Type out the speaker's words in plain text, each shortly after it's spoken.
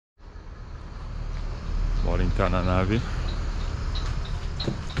Bora entrar na nave.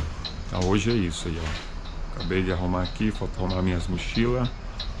 Então, hoje é isso aí, ó. Acabei de arrumar aqui, falta arrumar minhas mochilas.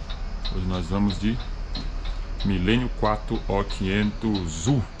 Hoje nós vamos de Milênio 4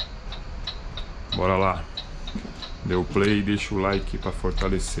 O500U. Bora lá. Deu play e deixa o like para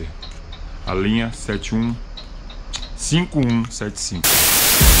fortalecer. A linha 5175.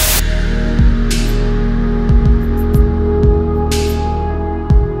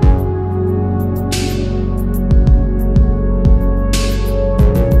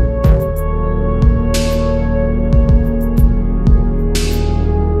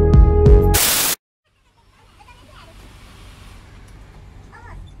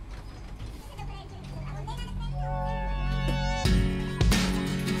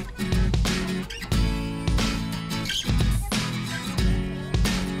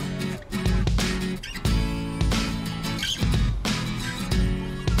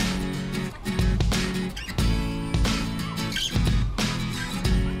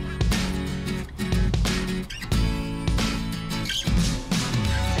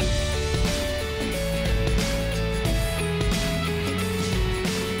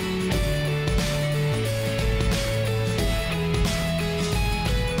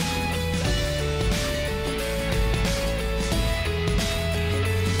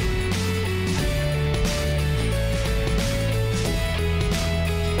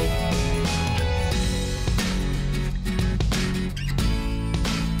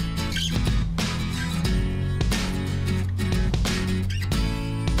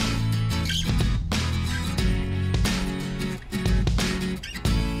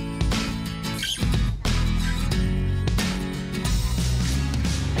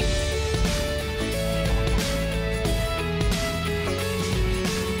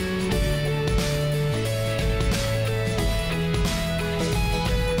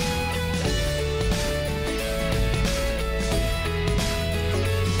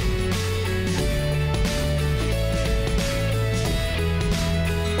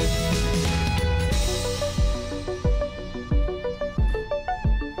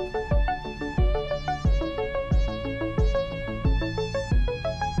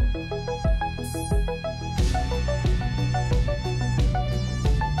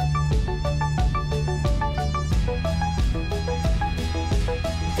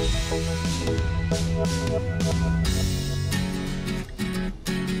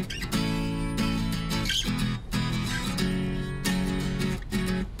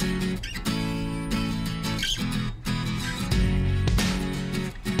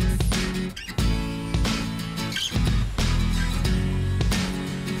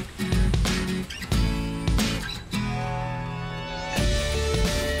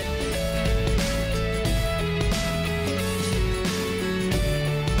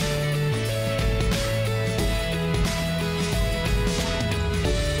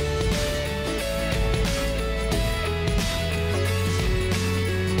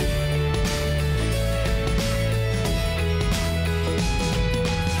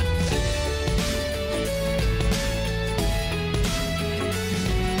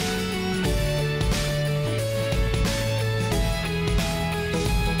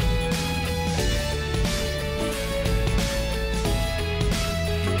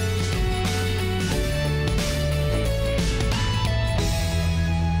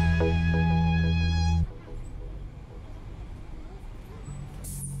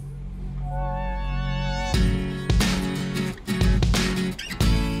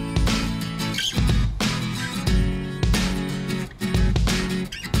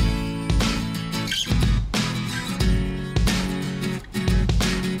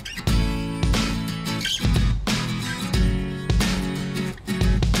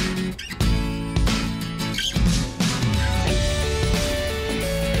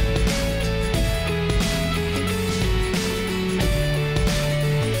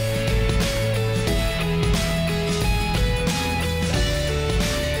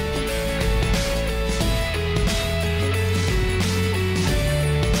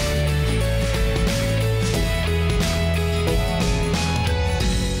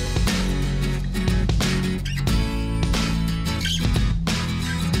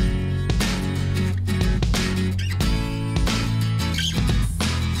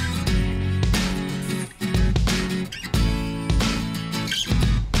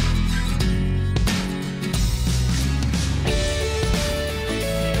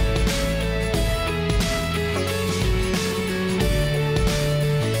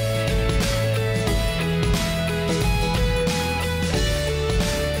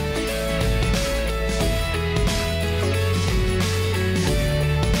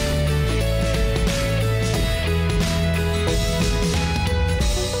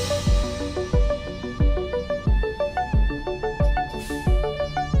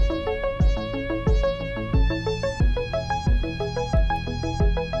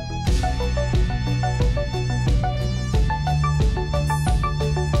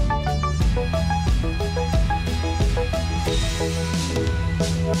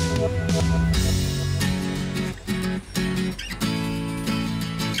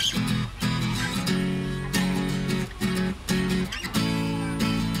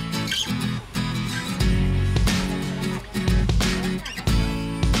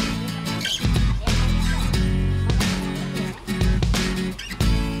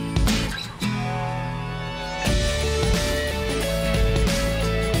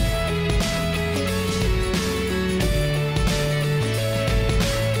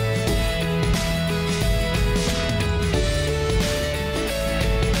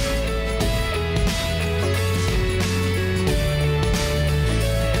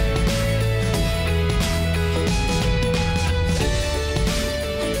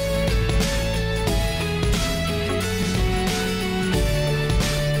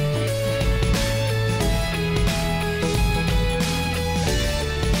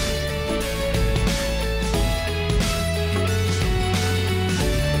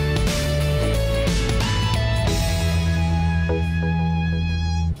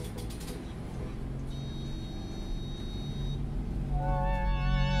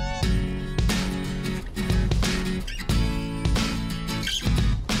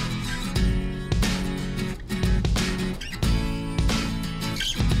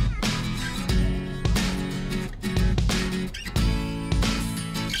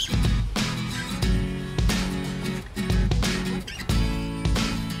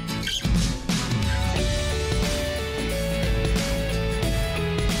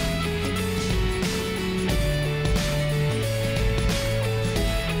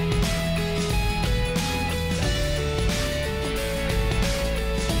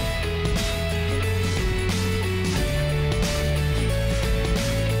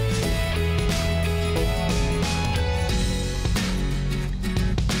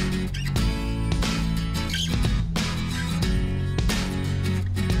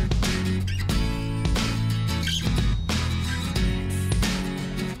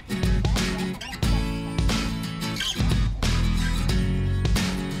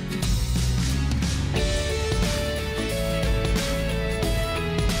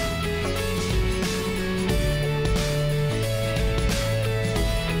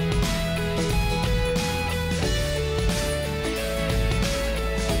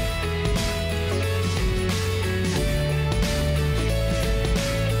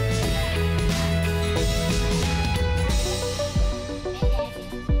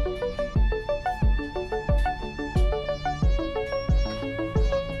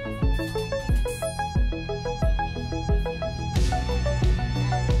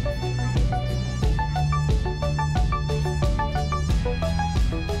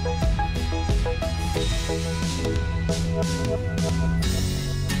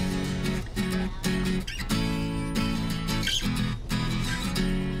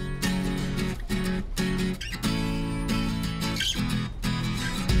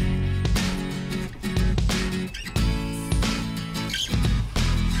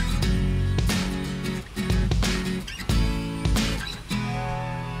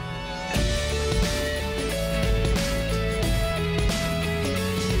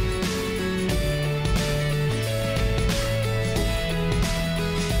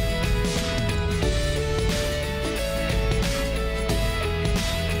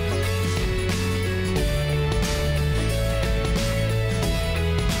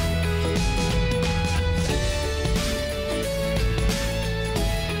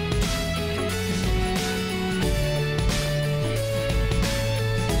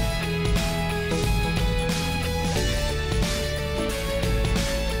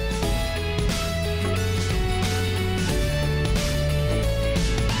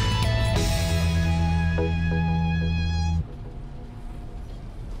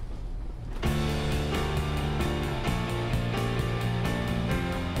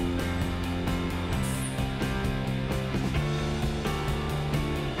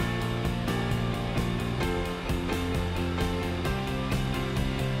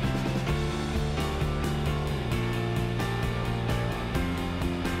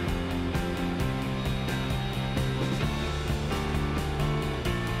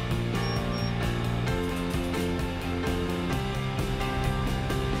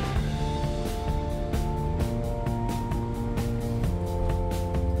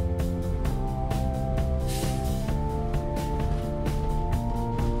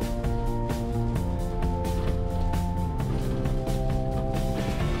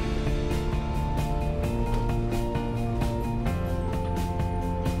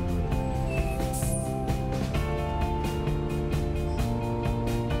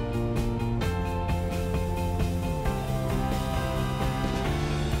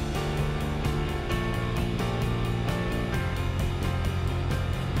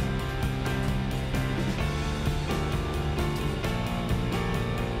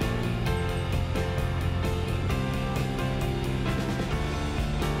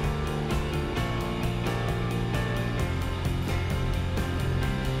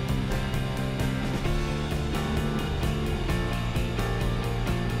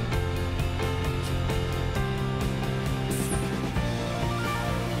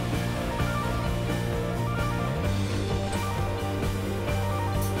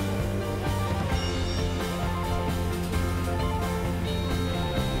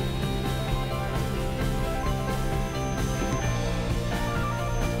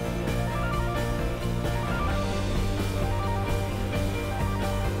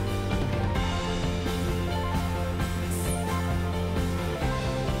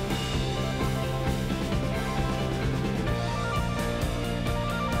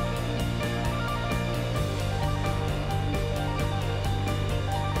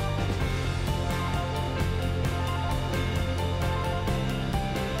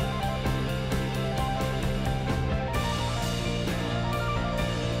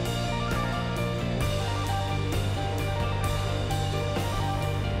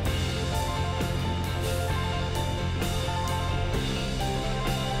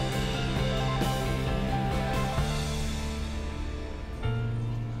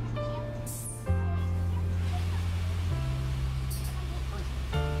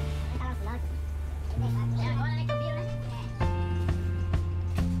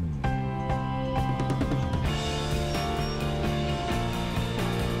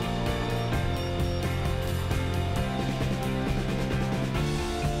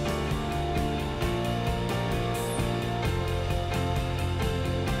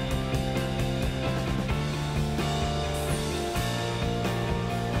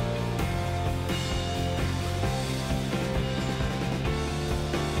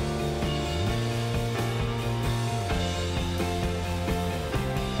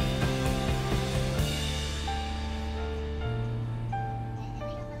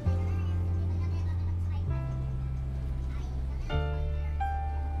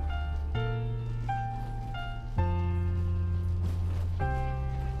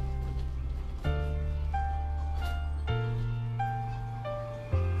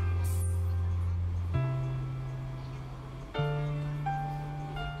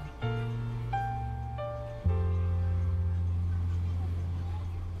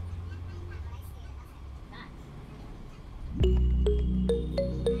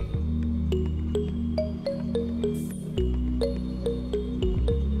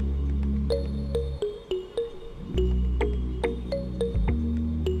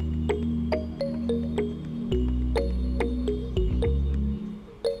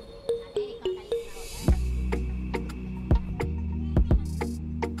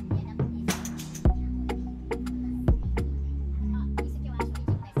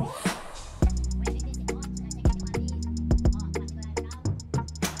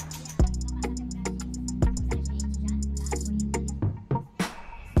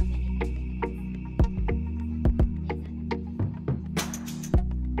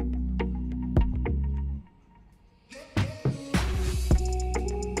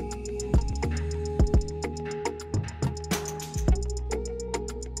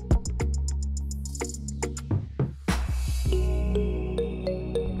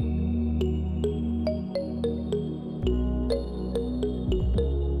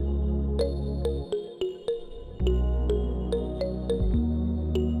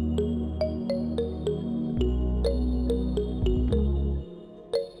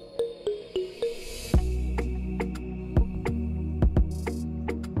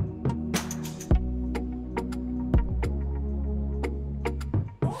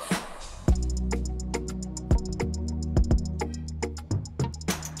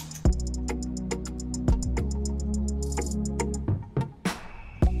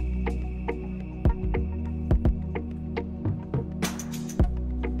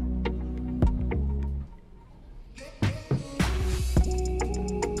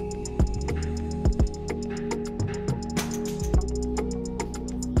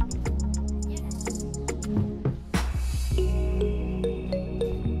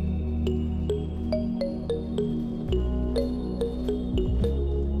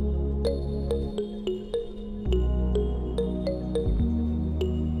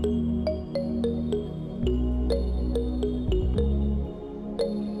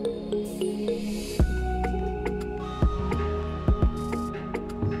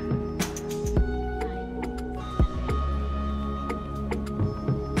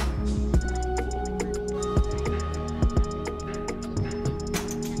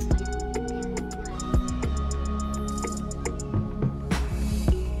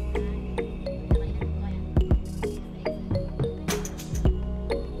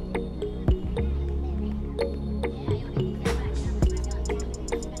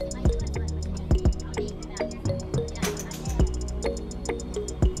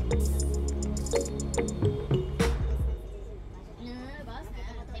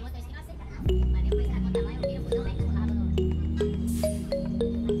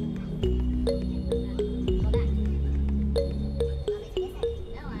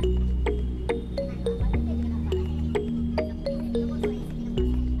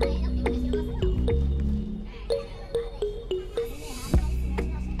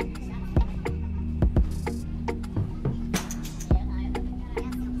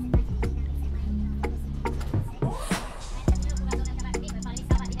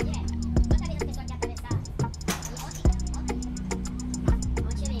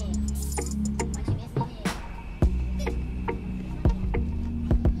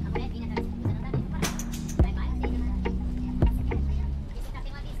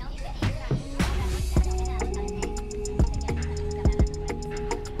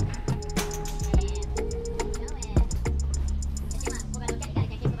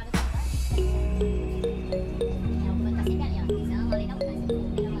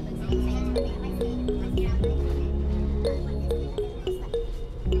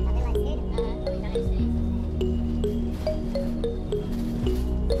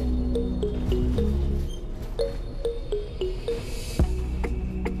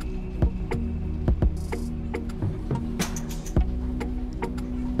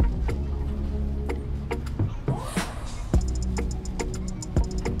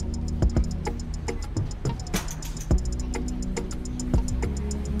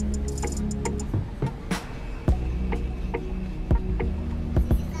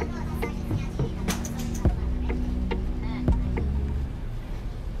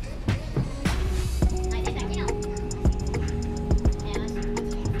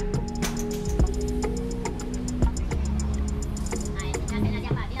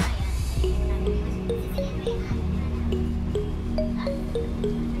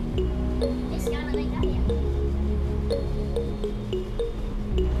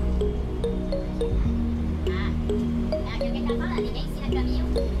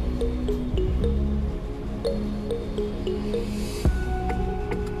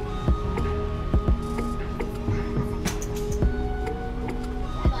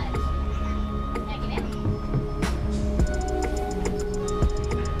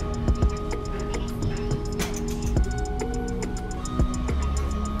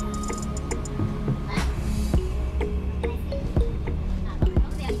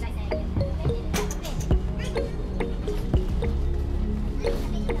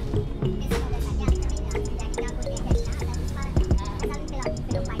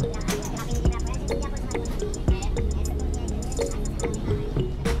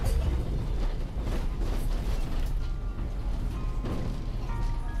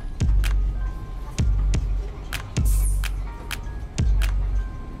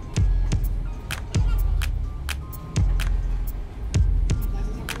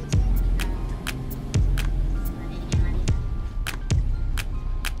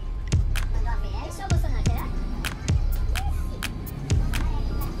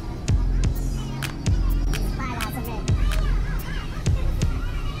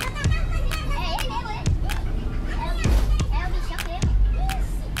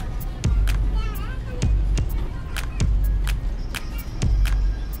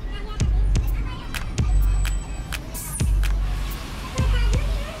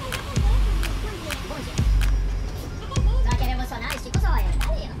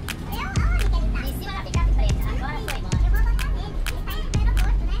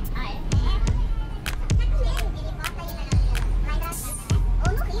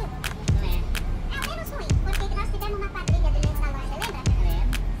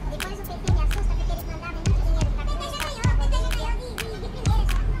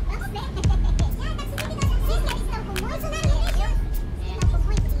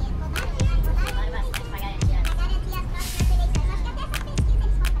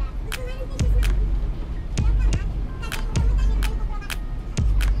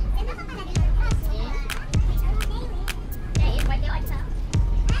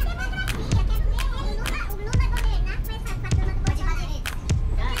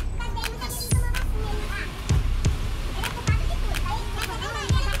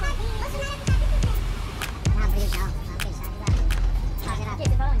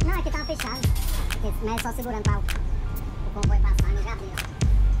 Mas é só segurando para o comboio passar, mas já abriu.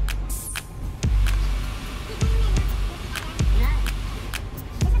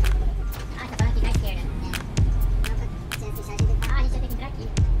 Ah, tá falando aqui da esquerda. Se a fechar, a gente Ah, a gente vai ter que entrar aqui.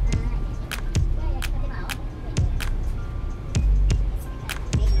 Ué, aqui tá tendo uma obra.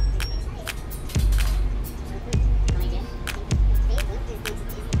 Como é que é?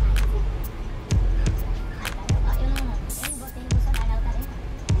 Eu não botei no Bolsonaro, ela tá dentro.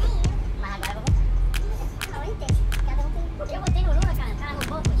 Mas agora eu vou botar. Não, eu entendo. Cada um tem. Porque eu botei no Lula, cara. Cara,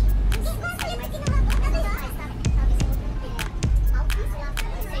 roubou, poxa. Não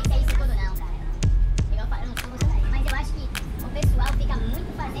sei se é isso tudo não, cara. Igual eu falo, eu não sou Bolsonaro. Mas eu acho que o pessoal fica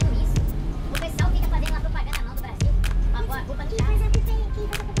muito fazendo isso. O pessoal fica fazendo uma propaganda na mão do Brasil. Pra pôr a culpa no cara. Mas é porque quem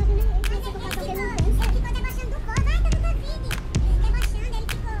faz a propaganda é ele. Ele ficou debochando do povo. Ai, tá no Covid. Debochando, ele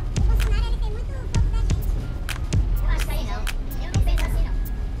ficou. O Bolsonaro, ele tem muito pouco da gente. Eu acho que aí não. Eu não penso assim, não.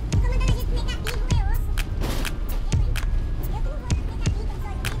 Ficou mandando a gente comer capim, roer osso. Eu que não vou comer capim, que eu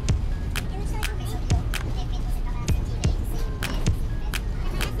não sou de medo. Eu não sou de medo. De repente você trabalha sem direito, sem medo.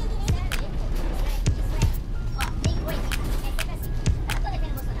 Trabalhar sem direito. Ó, tem coisa, é sempre assim. Eu não tô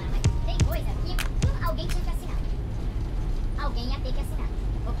defendendo o Bolsonaro, mas tem coisa que alguém tinha que assinar. Alguém ia ter que assinar.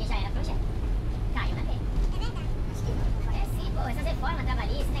 Porque já era projeto. Caiu na terra. É verdade. Acho que não. É sim, pô, essas reformas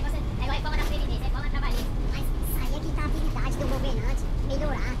trabalhistas, esse negócio é igual a reforma da Previdência, reforma trabalhista. Mas isso aí é que tá a habilidade do governante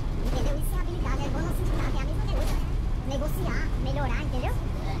melhorar, entendeu? Isso é habilidade, é igual no sindicato, é a mesma coisa. Negociar, melhorar, entendeu?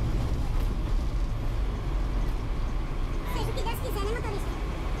 Seja o que Deus quiser, né, motorista?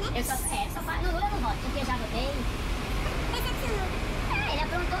 Né? Eu só falo, no Lula eu não voto, porque eu já votei. Decepcionou. Ele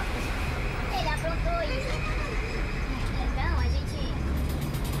aprontou, poxa. Ele aprontou isso. Então, a gente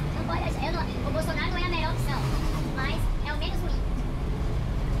não pode achar. O Bolsonaro não é a melhor opção, mas é o menos ruim.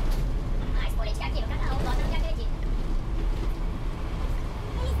 Mas política é aquilo, cada um vota no que acredita.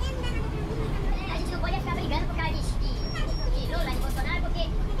 Eles têm não dá nada pra mim, A gente não pode ficar brigando por causa de Lula, de Bolsonaro, porque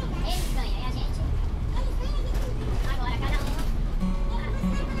eles ganham e a gente. eles ganham, a gente não ganha. Agora, cada um.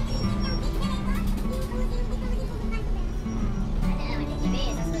 Não, mas tem que ver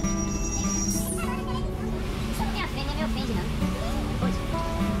essas coisas.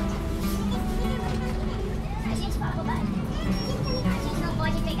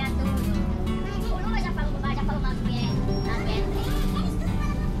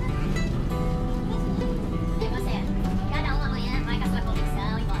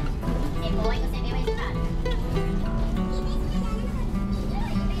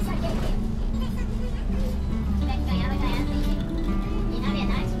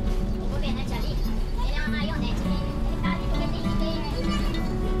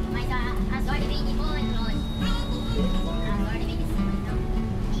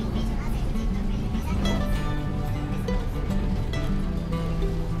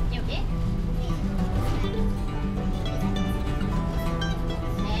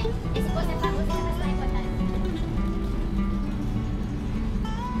 você faz